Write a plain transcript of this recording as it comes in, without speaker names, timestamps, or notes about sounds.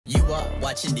You are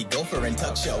watching the Gopher and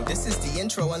Tuck show. This is the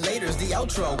intro and later's the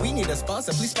outro. We need a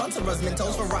sponsor, please sponsor us.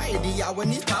 Mentos variety, our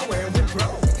needs power and we're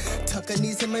broke. Tucker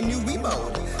needs him a new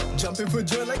remote. Jumping for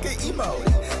joy like an emo.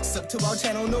 Sub to our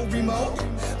channel, no remote.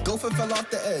 Gopher fell off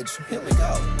the edge. Here we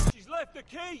go. She's left the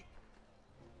key.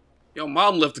 Yo,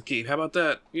 mom left the key. How about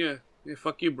that? Yeah,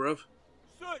 fuck you, bruv.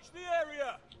 Search the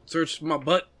area. Search my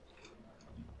butt.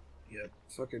 Yeah,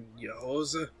 fucking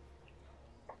hoser.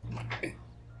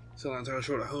 Still not entirely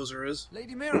sure what a hoser is.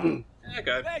 Lady Mira. Okay.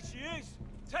 There she is.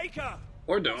 Take her.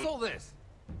 Or don't. What's all this?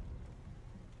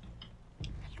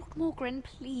 Lord Morgren,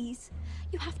 please.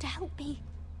 You have to help me.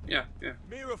 Yeah.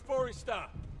 Mira Forrester.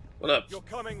 What up? You're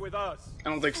coming with us. I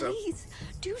don't think so. Please,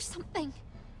 do something.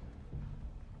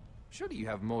 Surely you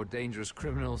have more dangerous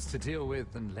criminals to deal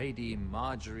with than Lady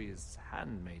Marjorie's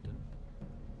handmaiden.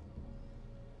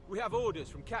 We have orders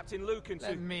from Captain Lucan Let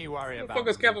to... me worry What the about fuck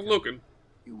is Captain Lucan?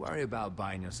 You worry about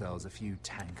buying yourselves a few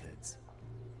tankards.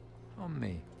 On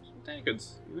me.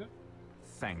 Tankards, yeah.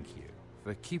 Thank you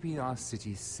for keeping our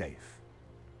city safe.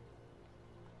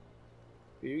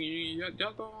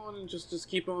 Y'all go on and just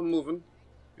keep on moving.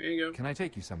 There you go. Can I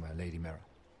take you somewhere, Lady Mira?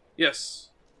 Yes.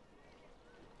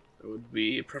 That would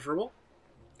be preferable.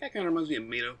 That kind of reminds me of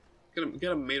Mato.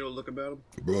 Got a Mato look about him.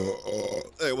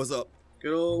 Hey, what's up?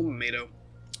 Good old Mato.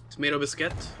 Tomato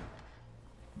biscuit.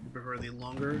 I prefer the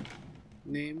longer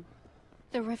name.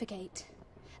 The Rivergate.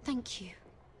 Thank you.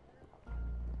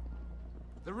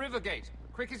 The Rivergate!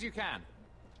 Quick as you can!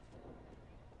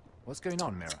 What's going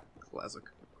on, Mira? Classic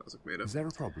Mato. Is there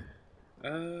a problem?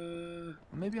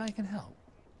 Maybe I can help.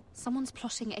 Someone's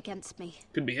plotting against me.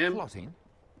 Could be him. Plotting?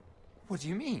 What do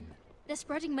you mean? They're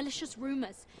spreading malicious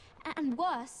rumors. And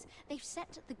worse, they've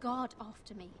set the guard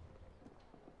after me.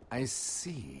 I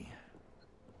see.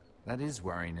 That is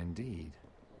worrying indeed.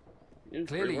 It's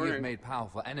Clearly pretty you've made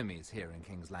powerful enemies here in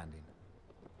King's Landing.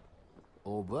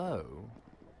 Although,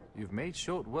 you've made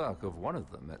short work of one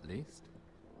of them, at least.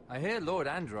 I hear Lord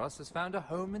Andros has found a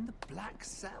home in the Black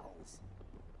Cells.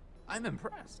 I'm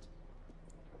impressed.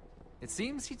 It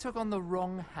seems he took on the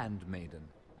wrong handmaiden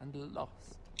and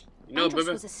lost. You know, Andros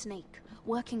baby. was a snake,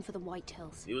 working for the White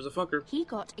Hills. He was a fucker. He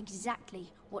got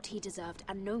exactly what he deserved,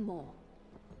 and no more.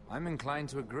 I'm inclined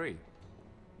to agree.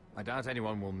 I doubt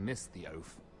anyone will miss the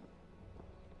oath.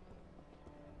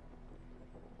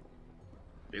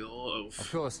 Big ol' Of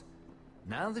oaf. course,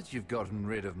 now that you've gotten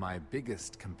rid of my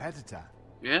biggest competitor,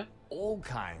 Yeah? all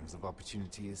kinds of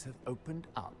opportunities have opened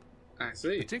up. I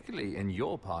see. Particularly in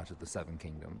your part of the Seven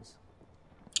Kingdoms.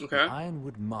 Okay. The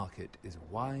Ironwood market is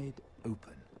wide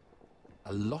open.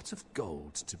 A lot of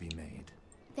gold to be made.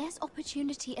 There's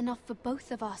opportunity enough for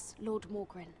both of us, Lord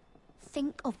Morgren.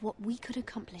 Think of what we could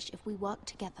accomplish if we worked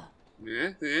together.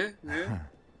 Yeah.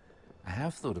 I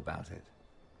have thought about it.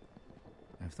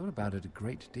 I've thought about it a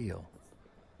great deal.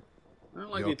 I don't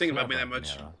like You're you thinking about me clever, that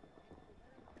much. Mira.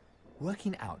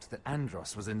 Working out that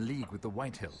Andros was in league with the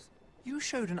White Hills, you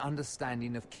showed an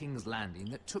understanding of King's Landing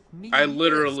that took me I years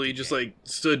literally to just get. like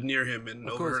stood near him and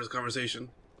Of overheard course. his conversation.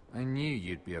 I knew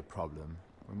you'd be a problem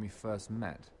when we first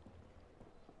met.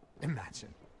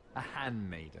 Imagine a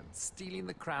handmaiden stealing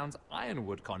the Crown's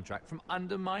Ironwood contract from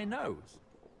under my nose.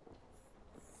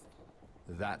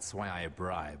 That's why I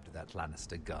bribed that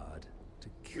Lannister guard to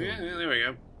kill Yeah, you. there we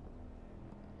go.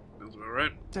 That's about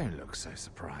right. Don't look so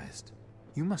surprised.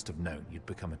 You must have known you'd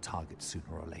become a target sooner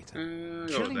or later. Go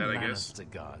with Killing that, I guess.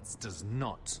 Lannister guards does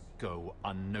not go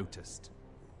unnoticed.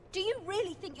 Do you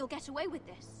really think you'll get away with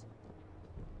this?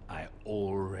 I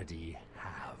already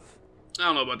have. I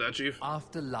don't know about that, Chief.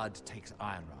 After Ludd takes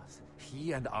Ironrath,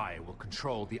 he and I will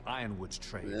control the Ironwood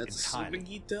trade That's assuming entirely.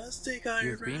 he does take Iron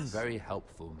You've been Wrath. very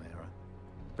helpful, Mira.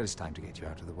 But it's time to get you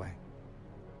out of the way.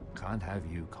 Can't have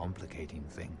you complicating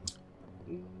things.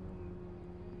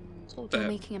 Let's go with You're that.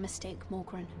 making a mistake,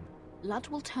 Morgren. Ludd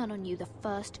will turn on you the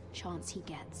first chance he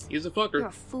gets. He's a You're fucker.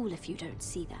 a fool if you don't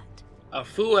see that. A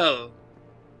fool.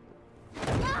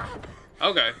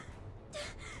 Okay.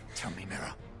 Tell me,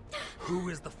 Mira, who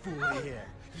is the fool here?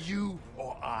 You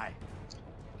or I?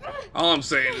 All I'm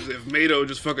saying is if Mato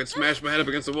just fucking smashed my head up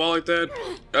against the wall like that,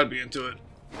 I'd be into it.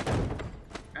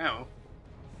 Ow.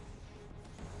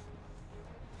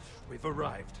 We've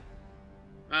arrived.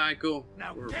 Alright, cool.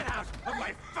 Now get out of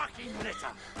my fucking litter!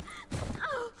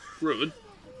 Rude.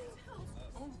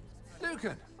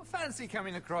 Lucan, fancy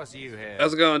coming across you here.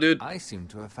 How's it going, dude? I seem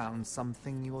to have found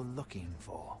something you're looking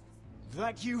for.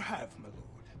 That you have, my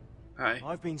lord. Hi.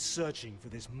 I've been searching for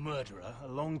this murderer a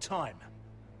long time.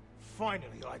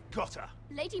 Finally, I've got her.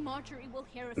 Lady Marjorie will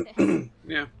hear of this.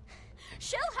 Yeah.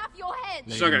 She'll have your head.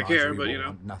 She's not gonna care, Marjorie but you will know.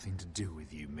 want nothing to do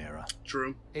with you, Mira.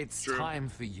 True. It's True. time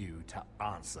for you to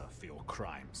answer for your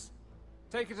crimes.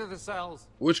 Take her to the cells.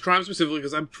 Which crime specifically?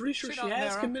 Because I'm pretty sure Sit she up, has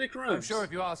Mira. committed crimes. I'm sure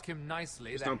if you ask him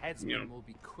nicely, It's the not, headsman you know, will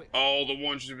be quick. all the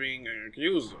ones she's being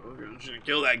accused of. You know, she didn't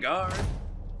kill that guard.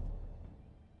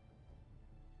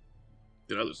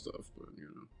 Did other stuff, but you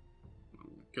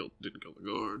know, didn't kill the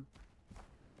guard.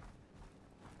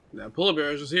 That polar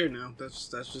bear is just here now. It's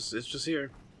just here.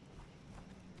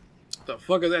 What the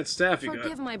fuck is that staff you got?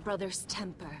 Forgive my brother's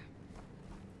temper.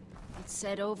 It's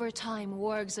said over time,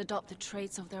 wargs adopt the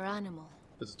traits of their animal.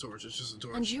 It's a torch. It's just a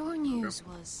torch. And your news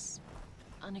was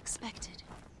unexpected.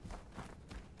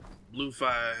 Blue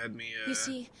fire had me. You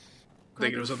see, thinking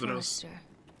Gregor of something else. Forrester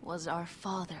was our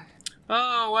father.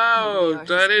 Oh wow! We are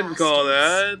I didn't his call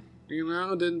bastards. that. You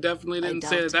know, definitely I didn't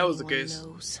say doubt that was the anyone case.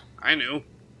 knows. I knew.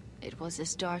 It was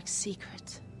his dark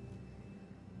secret.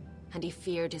 And he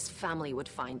feared his family would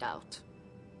find out.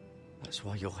 That's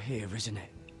why you're here, isn't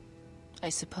it? I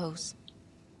suppose.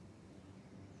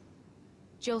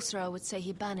 Josra would say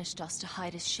he banished us to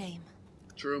hide his shame.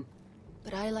 True.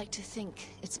 But I like to think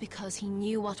it's because he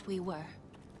knew what we were.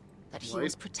 That he Right.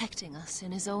 was protecting us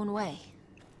in his own way.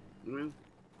 Mm.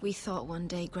 We thought one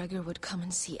day Gregor would come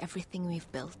and see everything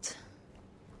we've built.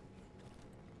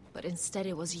 But instead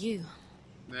it was you.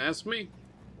 That's me.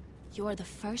 You are the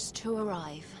first to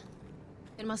arrive.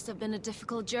 It must have been a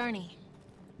difficult journey.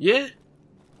 Yeah.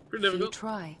 Pretty Few difficult.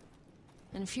 try,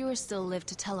 and fewer still live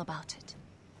to tell about it.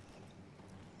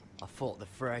 I fought the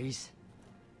Freys.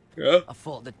 Yeah. I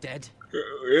fought the dead.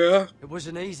 Yeah. It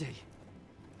wasn't easy.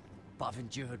 But I've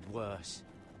endured worse.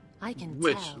 I can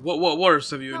Which? tell. What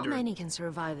worse have you Not endured? many can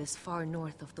survive this far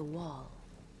north of the wall.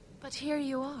 But here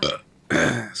you are.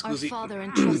 Our Excuse me. father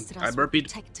entrusted I us with burped.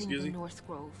 protecting Excuse the me. North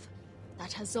Grove.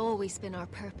 That has always been our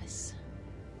purpose.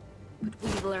 But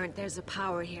we've learned there's a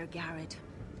power here, Garrett.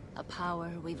 A power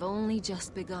we've only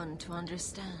just begun to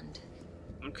understand.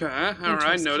 Okay. All right.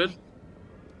 Winter's Noted. coming,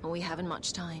 and we haven't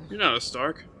much time. You're not a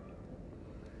Stark.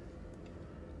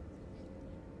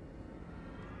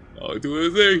 I'll do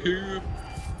anything.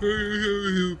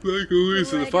 Black away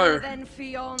to the fire. Den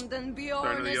fienden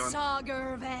Starting to yawn.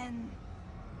 Sagerven.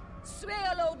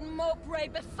 Svealoden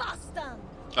mopre befastan.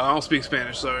 Oh, I don't speak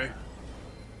Spanish. Sorry.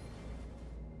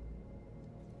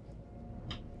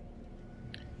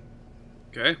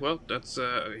 Okay, well, that's,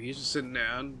 he's just sitting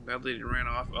down. That lady ran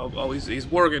off. Oh, he's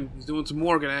working. He's doing some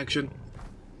Morgan action.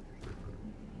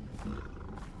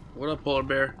 What up, polar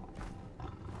bear?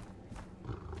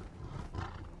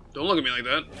 Don't look at me like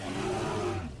that.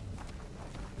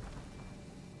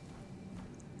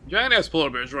 Giant-ass polar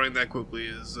bears running that quickly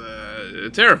is,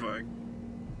 terrifying.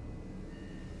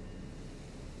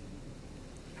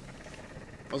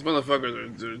 Those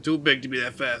motherfuckers are too big to be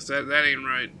that fast. That ain't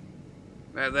right.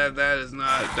 That is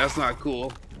not. That's not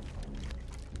cool.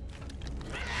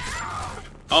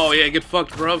 Oh yeah, get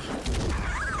fucked, bruv.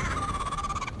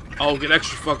 Oh, get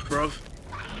extra fucked, bruv.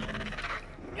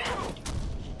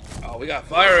 Oh, we got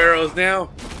fire arrows now.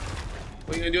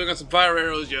 What are you gonna do? I got some fire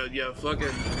arrows, you fucking,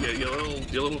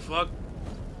 you little fuck.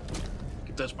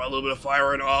 Get touched by a little bit of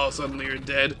fire and all suddenly you're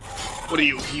dead. What are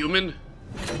you, human?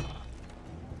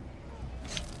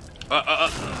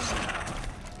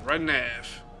 Right in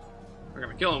half. We're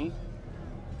gonna kill him.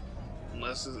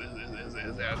 Unless, is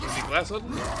that a glass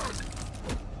sudden?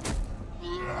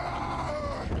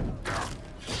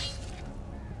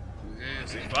 Yeah,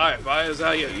 see, fire is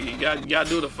how you gotta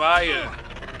do the fire.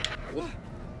 Whoop.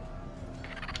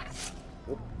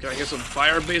 Whoop. Can I get some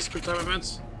fire-based quick time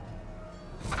events?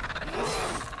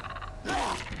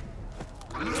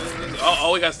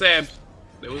 Oh, he got stabbed.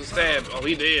 There was a stab. Oh,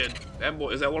 he did. That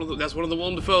boy, is that one of the, that's one of the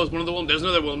Willem Dafoes. There's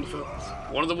another Willem Dafoe.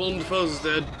 One of the Willem Dafoes is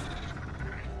dead.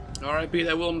 R.I.P.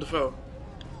 that Willem Dafoe.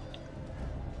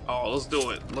 Oh, let's do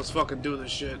it. Let's fucking do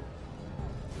this shit.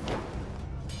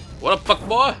 What up, fuck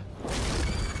boy?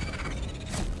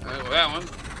 There go that one.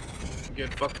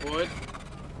 Get fuck boy.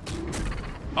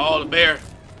 Oh, the bear.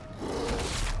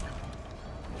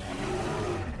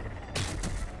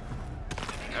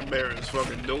 That bear is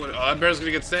fucking doing it. Oh, that bear's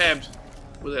gonna get stabbed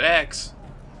with an axe.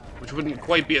 Which wouldn't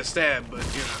quite be a stab, but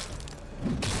you know.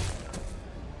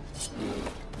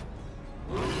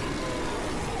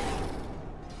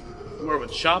 More of a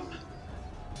chop.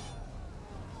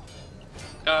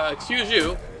 Excuse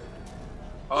you.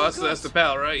 Oh, that's the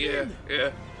pal, right? Yeah.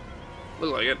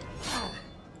 Look like it.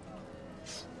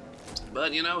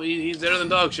 But you know, he's better than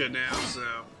dog shit now, so.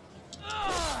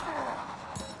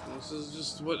 This is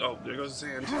just what. Oh, there goes his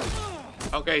hand.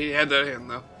 Okay, he had that hand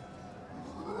though.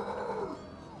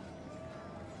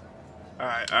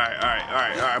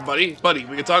 Alright, buddy. Buddy,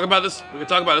 we can talk about this. We can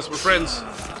talk about this. We're friends.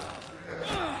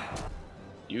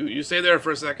 You stay there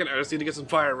for a second. I just need to get some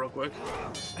fire real quick.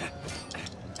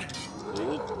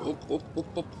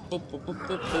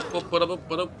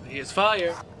 Here's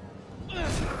fire.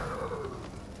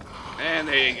 And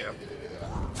there you go.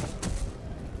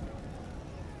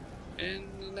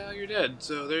 And now you're dead.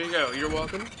 So there you go. You're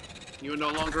welcome. You are no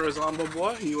longer a zombie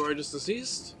boy. You are just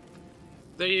deceased.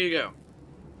 There you go.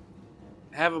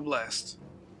 Have a blast.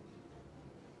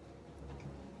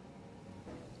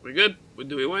 We good?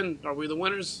 Do we win? Are we the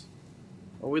winners?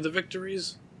 Are we the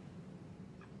victories?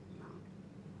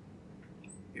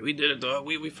 Yeah, we did it, though.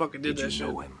 We fucking did that shit. Did you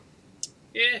know him?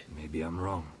 Yeah. Maybe I'm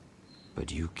wrong,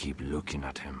 but you keep looking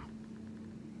at him.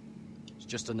 It's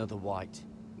just another white.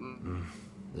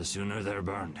 The sooner they're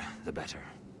burned, the better.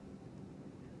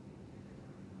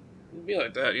 It'd be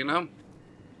like that, you know?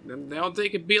 They don't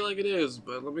think it be like it is,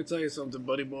 but let me tell you something,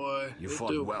 buddy boy. You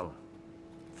fought well.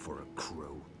 For a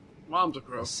crow. Mom's a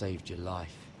crow. I saved your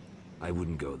life. I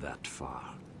wouldn't go that far.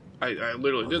 I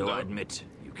literally did, Although though. I admit,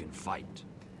 you can fight.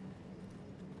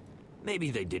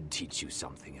 Maybe they did teach you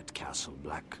something at Castle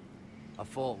Black. I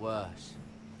fought worse.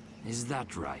 Is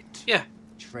that right? Yeah.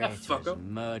 Traitors fucker. and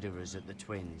murderers at the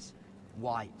Twins.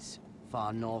 Whites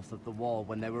far north of the wall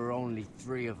when there were only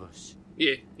 3 of us.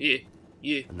 Yeah.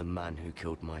 And the man who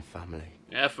killed my family.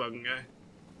 Yeah, fucking guy.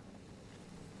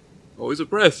 Always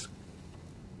impressed.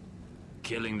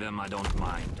 Killing them I don't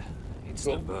mind. It's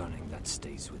Cool. the burning that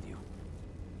stays with you.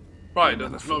 Probably You'll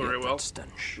doesn't never smell forget very well. that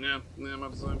stench. Yeah, I'm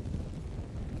about to say.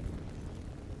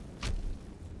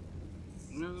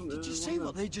 Did you see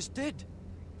what they just did?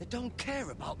 They don't care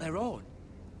about their own.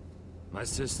 My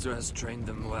sister has trained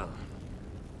them well.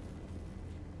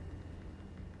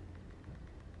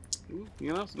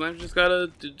 You know, sometimes you just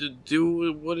gotta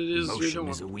do what it is you're Emotion doing.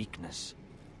 is a weakness.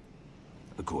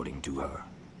 According to her.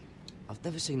 I've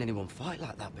never seen anyone fight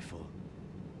like that before.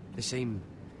 They seem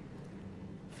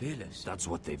fearless. That's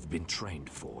what they've been trained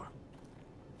for.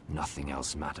 Nothing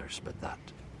else matters but that.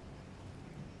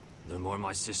 The more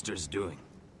my sister's doing,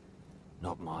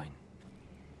 not mine.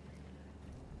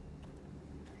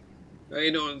 How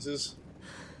you doing, sis?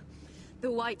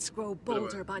 The whites grow Bit of a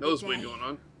bolder by the nosebleed day. going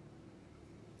on.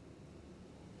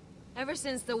 Ever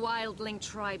since the wildling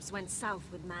tribes went south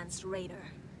with Man's raider.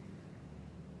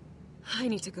 I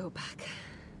need to go back.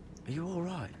 Are you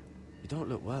alright? You don't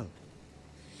look well.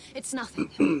 It's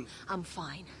nothing. I'm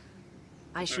fine.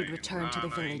 I should Hey, return to the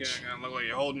you village. kinda look like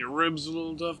you're holding your ribs a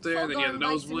little tough there, then you have the Fulgorn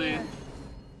bites in nosebleed. air.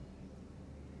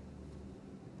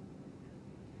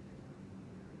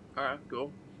 Alright,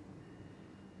 cool.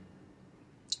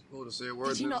 Cool to say a word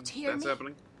Did you that not hear that's me?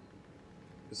 happening.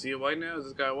 Is he a white now? Is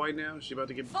this guy a white now? Is she about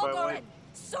to get by white?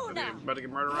 Sona! About to get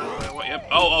murdered around by white? Yep.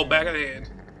 Oh, back of the head.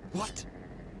 What?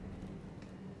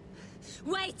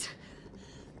 Wait!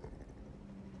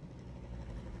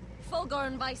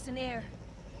 Fulgorn bites in air.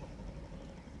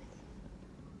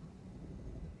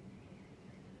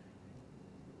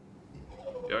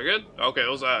 You good? Okay,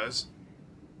 those eyes.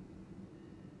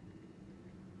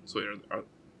 So wait,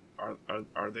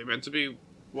 are they meant to be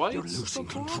white? You're losing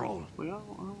control.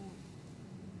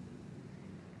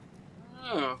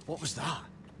 Oh. What was that?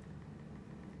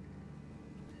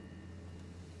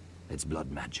 It's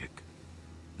blood magic.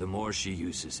 The more she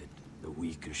uses it, the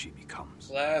weaker she becomes.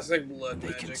 Classic blood And they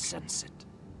can magic. sense it.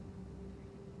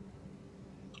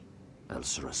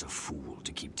 Elsera's a fool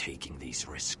to keep taking these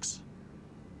risks.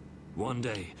 One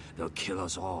day, they'll kill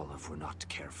us all if we're not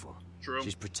careful. True.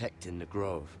 She's protecting the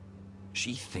grove.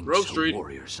 She thinks Grove her Street.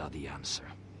 warriors are the answer.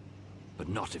 But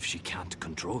not if she can't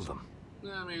control them.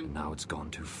 Yeah, I mean, Now it's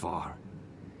gone too far.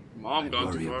 Mom I gone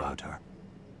worry too far. about her.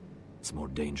 It's more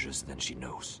dangerous than she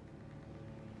knows.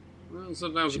 Well,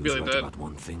 sometimes She it be was like right that. about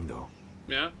one thing, though.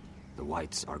 Yeah, The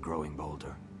whites are growing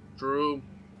bolder, true.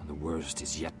 and the worst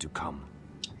is yet to come.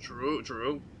 True. Too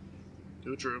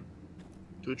true.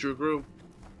 Too true, crew.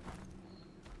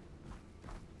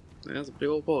 Yeah, that's a big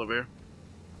old polar bear.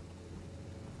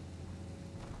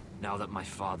 Now that my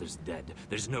father's dead,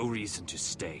 there's no reason to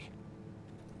stay.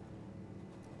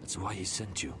 That's why he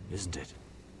sent you, isn't it?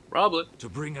 Probably. To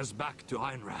bring us back to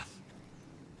Ironrath.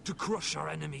 To crush our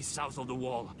enemies south of the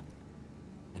wall.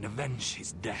 And avenge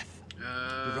his death.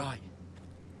 You're right.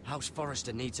 House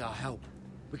Forrester needs our help.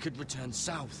 We could return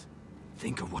south.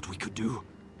 Think of what we could do.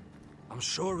 I'm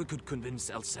sure we could convince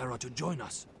Elsera to join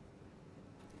us.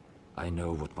 I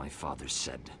know what my father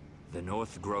said. The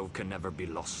North Grove can never be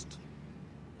lost.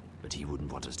 But he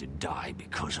wouldn't want us to die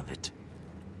because of it.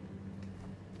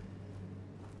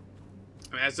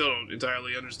 I mean, I still don't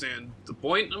entirely understand the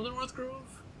point of the North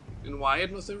Grove and why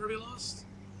it must ever be lost.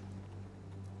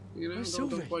 You know, Where's don't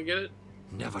Sylvie? quite get it.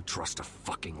 Never trust a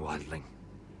fucking wildling.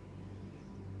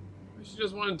 She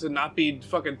just wanted to not be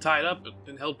fucking tied up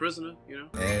and held prisoner, you know?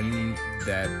 And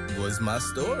that was my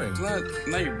story. It's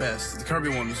not your best. The Kirby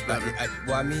one was better.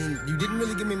 Well, I mean, you didn't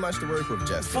really give me much to work with,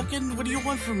 Justin. Fucking, what do you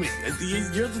want from me?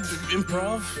 You're the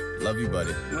improv? Love you,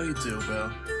 buddy. No, you do,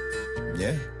 pal.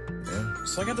 Yeah.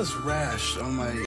 So I got this rash on my